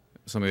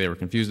something they were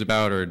confused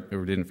about or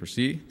didn't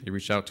foresee, they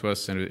reached out to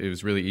us, and it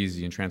was really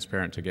easy and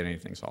transparent to get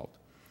anything solved.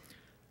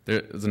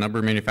 there's a number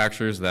of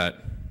manufacturers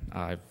that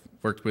I've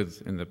worked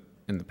with in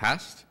the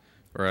past,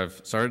 or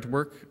I've started to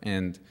work,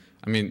 and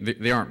I mean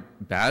they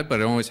aren't bad,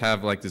 but I always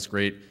have like this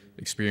great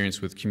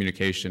experience with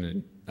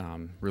communication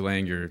and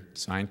relaying your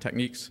design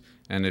techniques.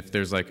 And if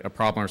there's like a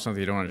problem or something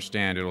you don't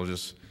understand, it'll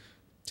just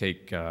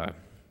take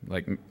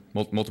like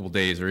multiple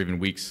days or even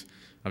weeks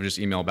of just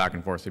email back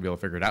and forth to be able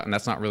to figure it out. And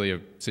that's not really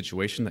a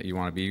situation that you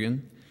want to be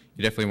in.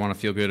 You definitely want to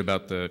feel good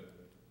about the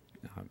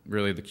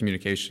really the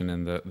communication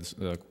and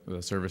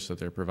the service that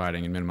they're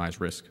providing and minimize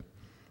risk.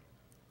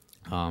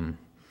 One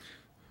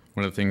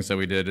of the things that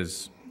we did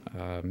is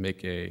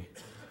make a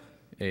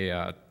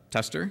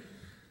tester.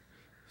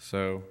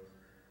 So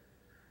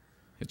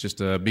it's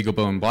just a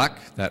BeagleBone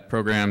Black that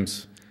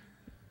programs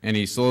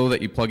any solo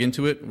that you plug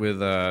into it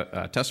with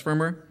a test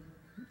firmware,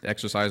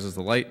 exercises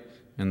the light,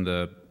 and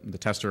the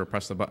tester will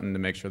press the button to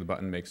make sure the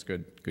button makes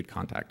good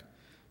contact.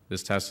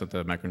 This tests that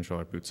the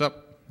microcontroller boots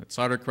up, it's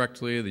soldered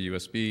correctly, the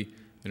USB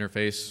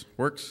interface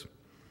works,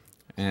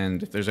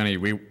 and if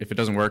it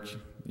doesn't work,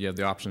 you have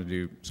the option to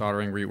do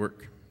soldering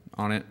rework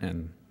on it,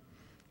 and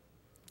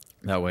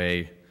that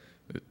way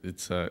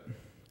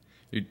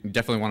you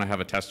definitely want to have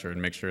a tester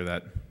and make sure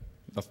that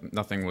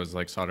nothing was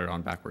like soldered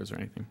on backwards or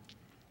anything.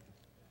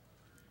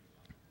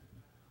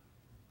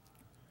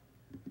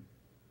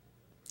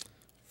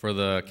 For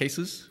the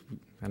cases,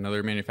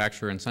 another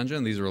manufacturer in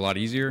Shenzhen. These are a lot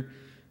easier.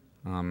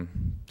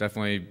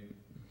 Definitely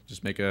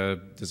just make a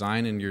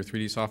design in your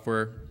 3D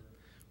software,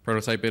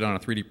 prototype it on a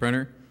 3D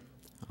printer,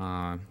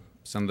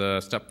 send the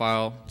step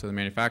file to the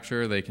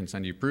manufacturer. They can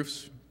send you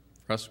proofs.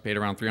 For us, we paid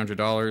around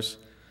 $300.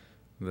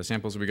 The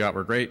samples we got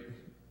were great.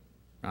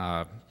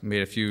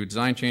 Made a few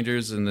design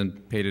changes and then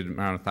paid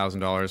around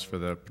 $1,000 for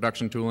the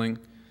production tooling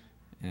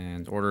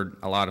and ordered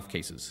a lot of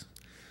cases.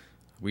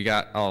 We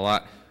got a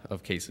lot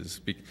of cases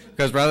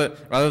because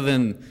rather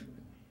than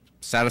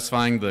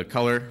satisfying the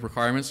color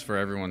requirements for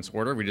everyone's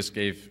order, we just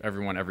gave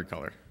everyone every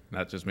color.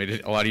 That just made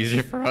it a lot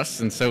easier for us,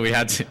 and so we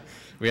had to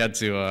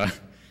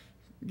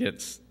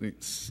get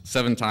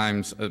 7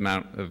 times the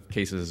amount of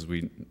cases as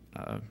we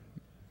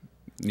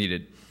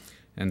needed.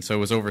 And so it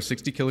was over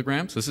 60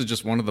 kilograms. This is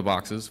just one of the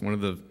boxes, one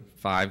of the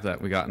 5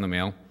 that we got in the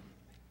mail.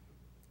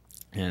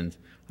 And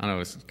I don't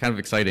know, it's kind of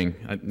exciting.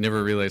 I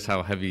never realized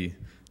how heavy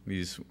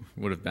these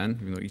would have been,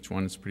 even though each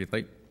one is pretty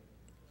light.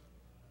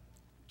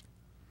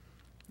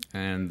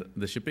 And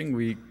the shipping,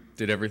 we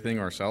did everything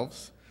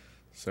ourselves.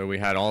 So we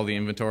had all the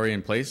inventory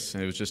in place,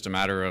 and it was just a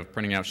matter of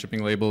printing out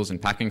shipping labels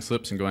and packing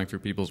slips and going through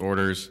people's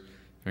orders,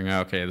 figuring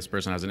out, okay, this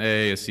person has an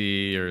A, a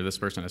C, or this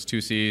person has 2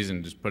 Cs,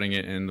 and just putting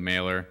it in the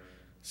mailer,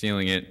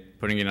 sealing it,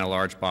 putting it in a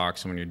large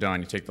box, and when you're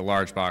done, you take the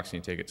large box and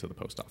you take it to the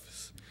post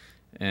office.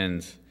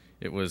 And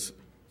it was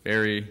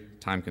very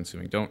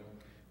time-consuming.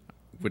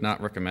 Would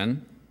not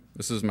recommend.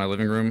 This is my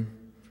living room.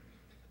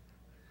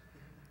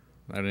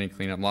 I didn't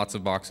clean up. Lots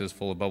of boxes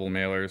full of bubble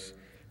mailers.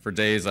 For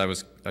days, I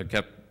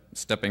kept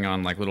stepping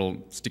on like little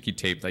sticky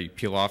tape that you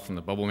peel off from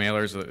the bubble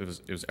mailers.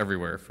 It was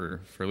everywhere for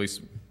at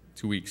least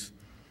 2 weeks.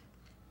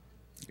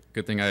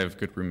 Good thing I have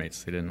good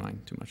roommates. They didn't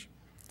mind too much.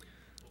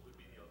 What would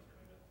be the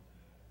alternative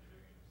to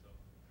doing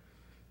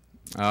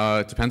it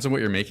yourself? It depends on what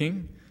you're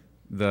making.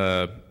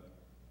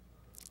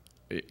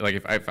 Like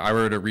if I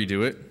were to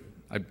redo it,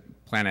 I'd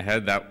plan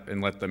ahead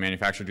and let the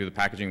manufacturer do the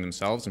packaging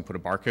themselves and put a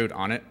barcode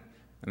on it,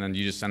 and then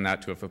you just send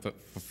that to a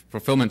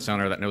fulfillment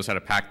center that knows how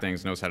to pack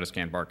things, knows how to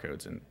scan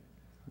barcodes, and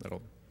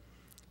that'll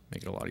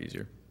make it a lot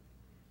easier.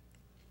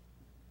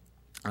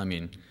 I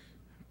mean,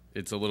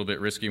 it's a little bit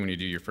risky when you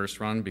do your first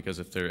run because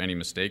if there are any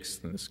mistakes,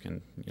 then this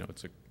can,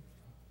 it's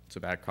a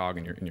bad cog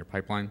in your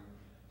pipeline.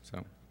 So.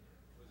 Was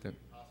it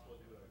possible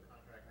to do a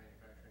contract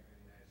manufacturing in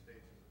the United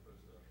States as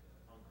opposed to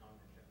Hong Kong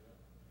or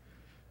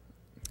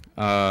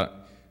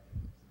Canada?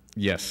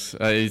 Yes,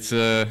 it's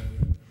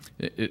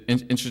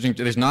interesting.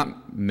 There's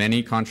not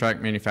many contract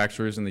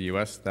manufacturers in the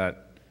U.S.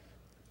 that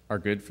are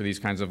good for these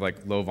kinds of like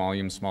low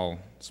volume, small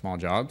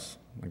jobs,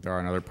 like there are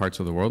in other parts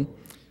of the world.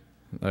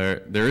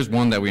 There is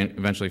one that we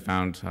eventually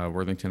found,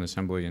 Worthington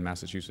Assembly in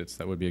Massachusetts,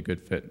 that would be a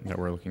good fit that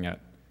we're looking at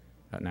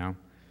now.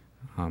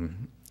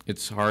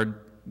 It's hard.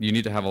 You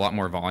need to have a lot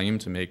more volume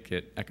to make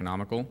it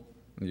economical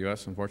in the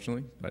U.S.,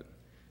 unfortunately, but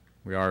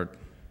we are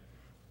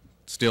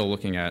still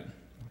looking at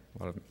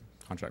a lot of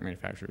contract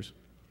manufacturers.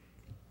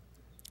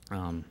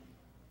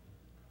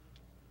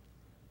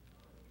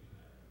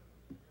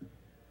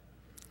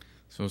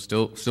 So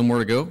still more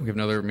to go. We have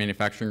another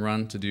manufacturing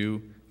run to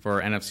do for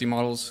our NFC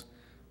models.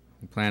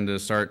 We plan to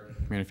start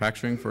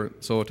manufacturing for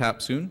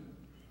SoloTap soon.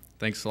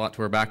 Thanks a lot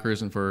to our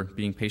backers and for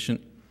being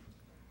patient.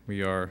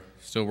 We are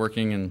still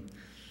working and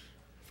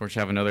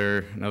fortunately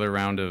have another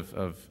round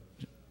of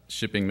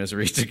shipping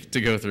misery to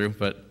go through,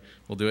 but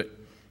we'll do it.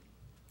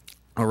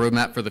 Our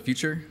roadmap for the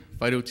future,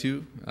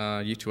 FIDO2,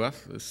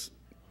 U2F, this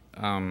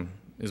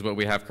is what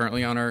we have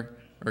currently on our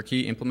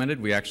key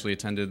implemented. We actually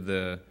attended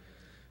the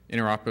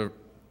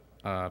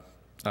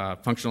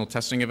functional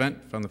testing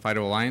event from the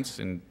FIDO Alliance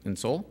in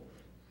Seoul.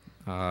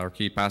 Our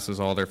key passes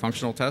all their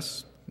functional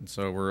tests, and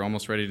so we're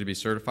almost ready to be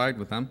certified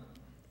with them.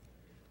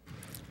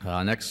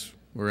 Next,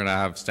 We're going to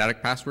have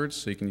static passwords,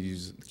 so you can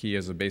use the key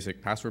as a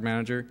basic password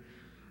manager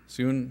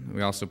soon.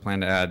 We also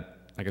plan to add,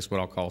 I guess, what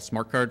I'll call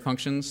smart card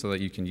functions, so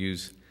that you can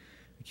use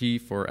the key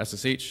for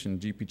SSH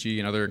and GPG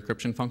and other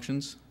encryption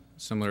functions,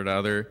 similar to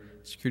other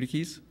security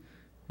keys.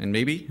 And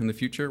maybe in the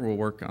future we'll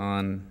work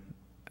on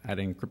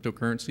adding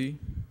cryptocurrency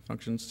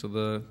functions to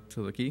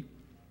the key.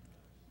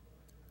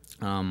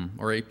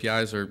 Our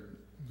APIs are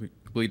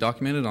completely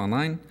documented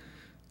online.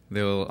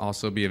 They'll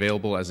also be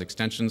available as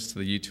extensions to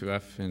the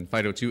U2F and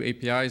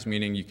FIDO2 APIs,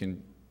 meaning you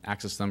can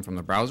access them from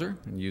the browser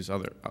and use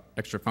other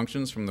extra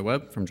functions from the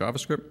web, from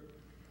JavaScript.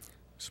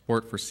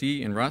 Support for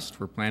C and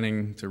Rust. We're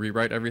planning to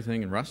rewrite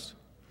everything in Rust.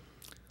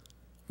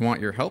 We want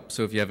your help,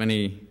 so if you have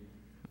any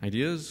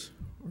ideas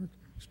or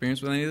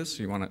experience with any of this,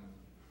 or you want to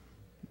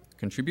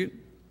contribute,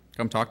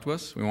 come talk to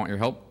us. We want your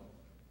help.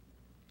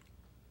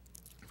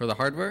 For the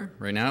hardware,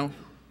 right now,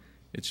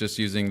 it's just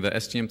using the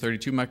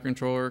STM32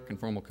 microcontroller,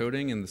 conformal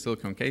coding, and the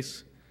silicone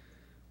case.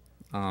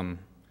 In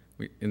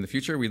the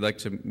future, we'd like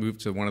to move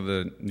to one of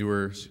the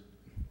newer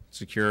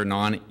secure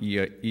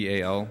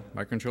non-EAL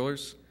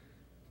microcontrollers,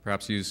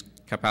 perhaps use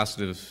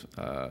capacitive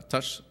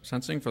touch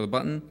sensing for the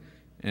button,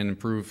 and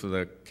improve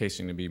the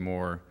casing to be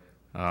more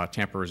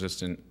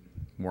tamper-resistant,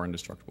 more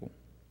indestructible.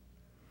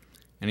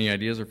 Any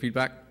ideas or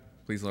feedback,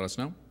 please let us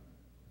know.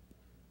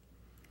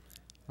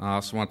 I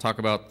also want to talk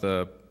about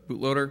the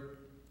bootloader.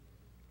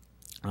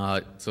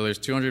 So there's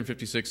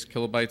 256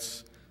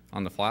 kilobytes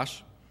on the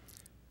flash.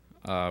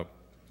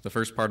 The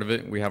first part of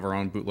it, we have our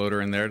own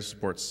bootloader in there to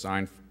support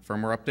signed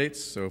firmware updates.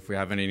 So if we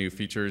have any new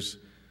features,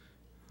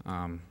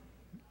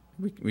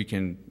 we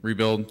can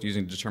rebuild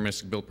using the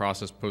deterministic build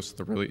process, post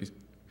the release,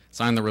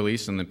 sign the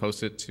release, and then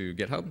post it to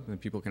GitHub, and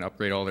people can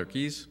upgrade all their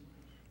keys.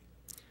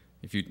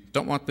 If you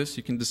don't want this,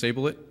 you can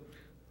disable it.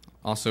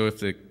 Also, if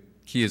the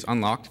key is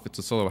unlocked, if it's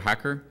a solo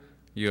hacker,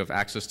 you have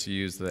access to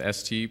use the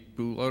ST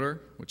bootloader,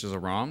 which is a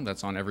ROM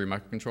that's on every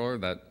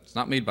microcontroller. That's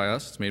not made by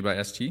us, it's made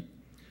by ST.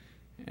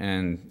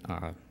 And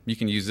you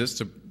can use this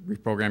to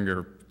reprogram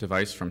your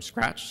device from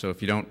scratch. So if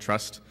you don't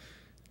trust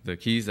the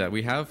keys that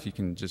we have, you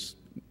can just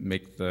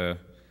make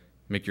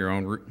your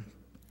own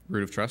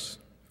root of trust.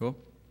 Cool.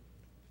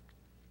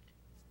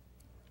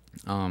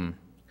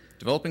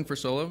 Developing for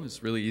solo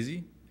is really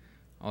easy.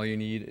 All you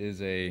need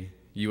is a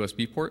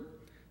USB port.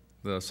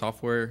 The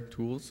software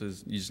tools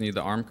is you just need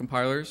the ARM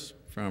compilers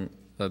from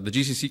the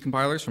GCC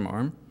compilers from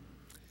ARM,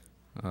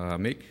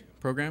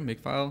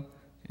 Makefile,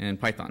 and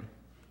Python.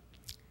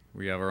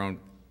 We have our own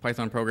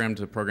Python program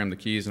to program the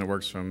keys, and it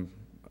works from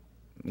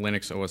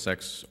Linux, OS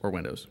X, or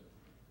Windows.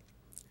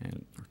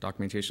 And our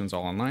documentation is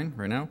all online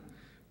right now.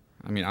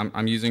 I mean,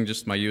 I'm using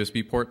just my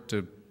USB port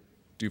to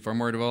do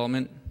firmware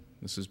development.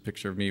 This is a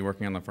picture of me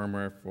working on the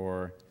firmware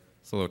for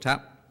Solo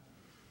Tap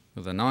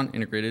with a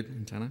non-integrated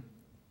antenna.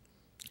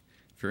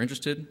 If you're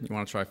interested, you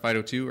want to try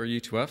FIDO2 or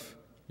U2F,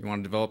 you want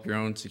to develop your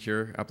own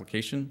secure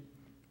application,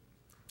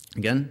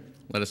 again,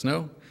 let us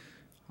know.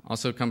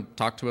 Also, come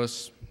talk to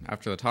us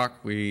after the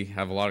talk. We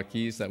have a lot of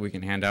keys that we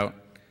can hand out,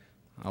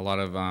 a lot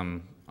of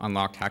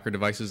unlocked hacker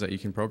devices that you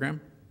can program,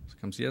 so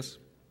come see us.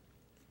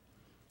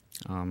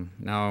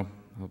 Now,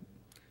 I'll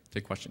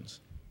take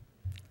questions.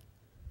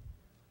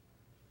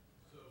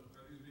 So,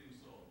 are these being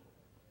sold?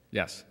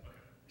 Yes. Okay.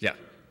 Yeah.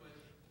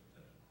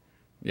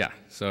 Yeah,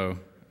 so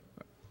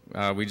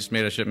we just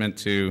made a shipment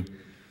to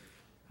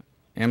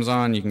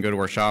Amazon. You can go to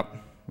our shop.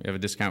 We have a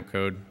discount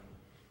code.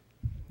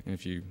 And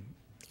if you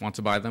want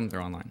to buy them, they're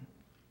online.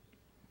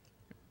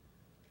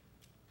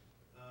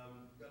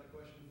 Got a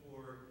question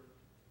for,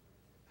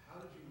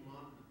 how did you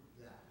monitor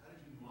that? How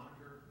did you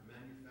monitor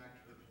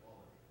manufacturer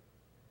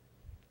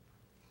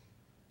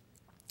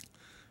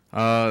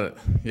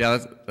quality?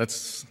 Yeah,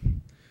 that's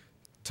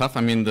tough.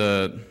 I mean,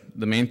 the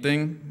main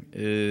thing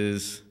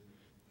is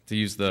to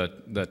use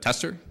the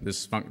tester.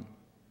 This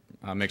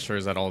makes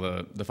sure that all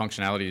the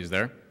functionality is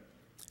there.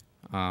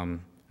 I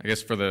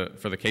guess for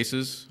the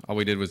cases, all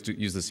we did was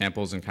use the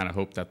samples and kind of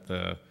hope that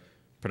the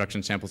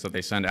production samples that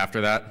they send after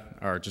that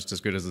are just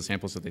as good as the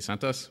samples that they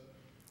sent us.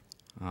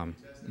 You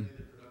test any of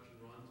the production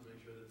runs to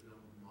make sure that no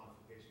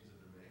modifications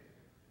have been made?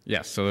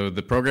 Yes, so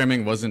the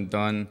programming wasn't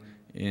done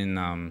in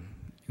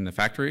the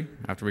factory.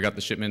 After we got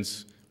the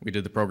shipments, we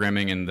did the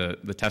programming and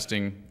the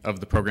testing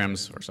of the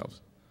programs ourselves.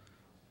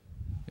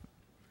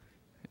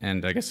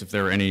 And I guess if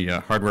there were any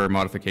hardware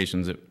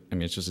modifications, I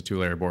mean, it's just a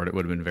two-layer board. It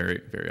would have been very,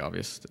 very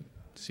obvious to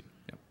see.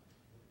 Yeah.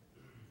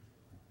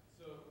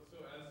 So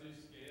as you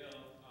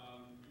scale,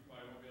 you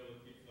probably won't be able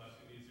to keep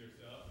flashing these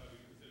yourself. Have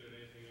you considered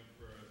anything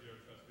for a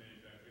zero-trust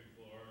manufacturing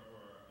floor,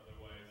 or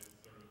otherwise,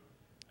 sort of,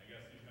 I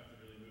guess you'd have to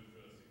really move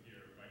to a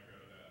secure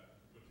micro that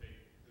would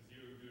take, because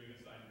you're doing a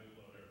signed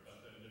bootloader,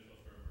 but the initial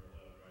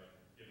firmware load, right?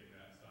 Getting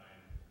that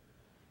signed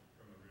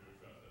from a root of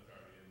trust that's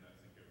already in that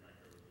secure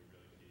micro would be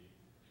really key.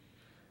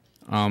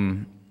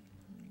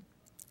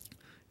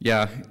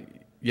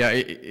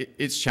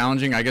 It's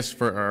challenging. I guess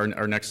for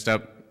our next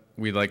step,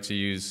 we'd like to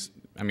use,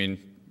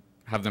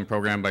 have them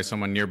programmed by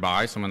someone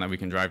nearby, someone that we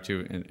can drive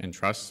to and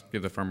trust,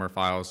 give the firmware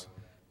files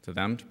to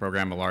them to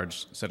program a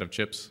large set of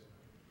chips.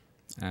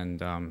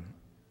 And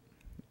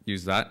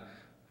use that.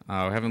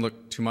 I haven't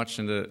looked too much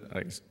into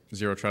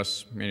zero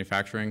trust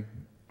manufacturing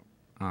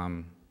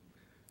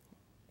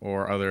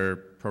or other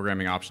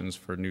programming options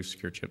for new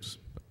secure chips.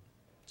 But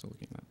still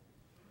looking at that.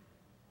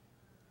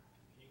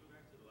 Can you go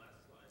back to the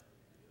last slide?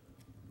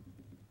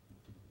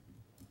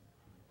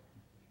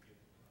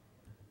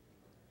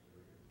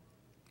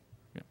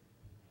 Yeah.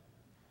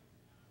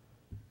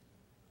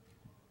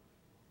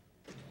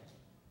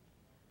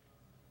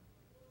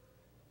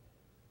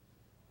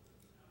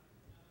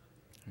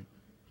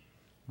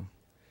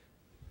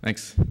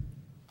 Thanks.